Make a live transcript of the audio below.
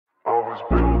was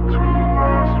built to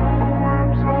last. With the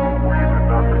webs I'm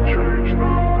weaving, I could change the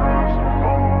past. With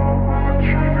all I will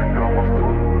achieve it, got my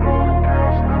foot on the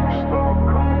gas. Never stop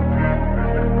competing.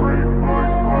 If you break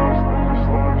like glass, then this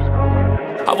life's gonna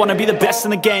end. I wanna be the best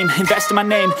in the game, invest in my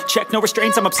name. Check no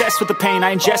restraints, I'm obsessed with the pain.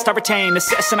 I ingest, I retain,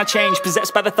 assess and I change.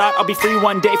 Possessed by the thought I'll be free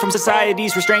one day from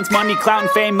society's restraints. Money, clout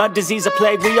and fame, mud, disease, a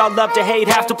plague. We all love to hate,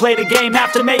 have to play the game,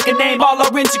 have to make a name. All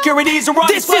our insecurities are on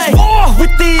display. This is war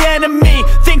with the enemy,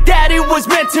 think that it was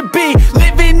meant to be.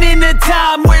 Living in a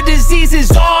time where disease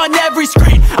is on every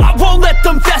screen. I won't let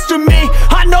them fester me,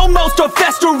 I know most are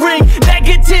festering.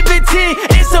 Negativity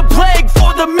is a plague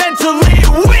for the mentally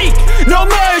weak. No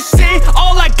mercy,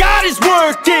 all I got is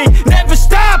working. Never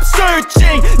stop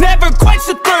searching, never quench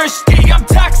the thirsty. I'm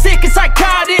toxic and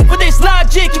psychotic, with this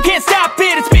logic you can't stop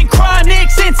it. It's been chronic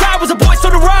since I was a boy, so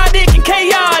neurotic and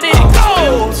chaotic.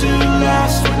 Built to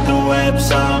last. With the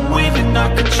webs I'm weaving,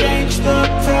 I could change the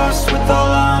past. With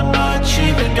all I'm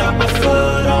achieving, got my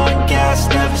foot on gas.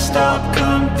 Never stop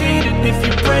competing. If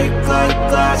you break like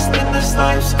glass, then this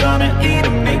life's gonna eat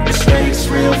 'em. Make mistakes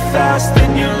real fast,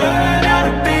 then you learn how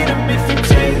to beat 'em. If you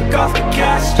take off the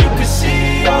cast, you can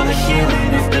see all the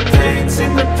healing. If the pain's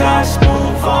in the past,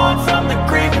 move on from the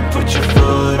grave and put your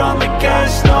foot on the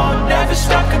gas. No, never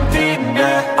stop competing,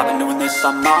 yeah. I've been doing this,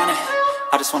 I'm on it.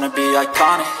 I just wanna be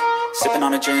iconic. Sipping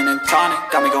on a gin and tonic,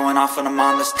 got me going off when I'm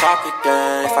on this topic,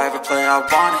 yeah. If I ever play, I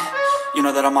want it. You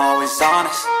know that I'm always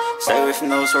honest. Stay away from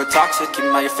those who are toxic. Keep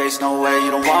them out your face, no way, you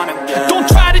don't want it, yeah. Don't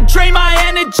try to drain my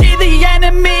energy. The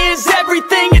enemy is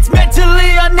everything. It's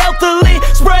mentally, unhealthily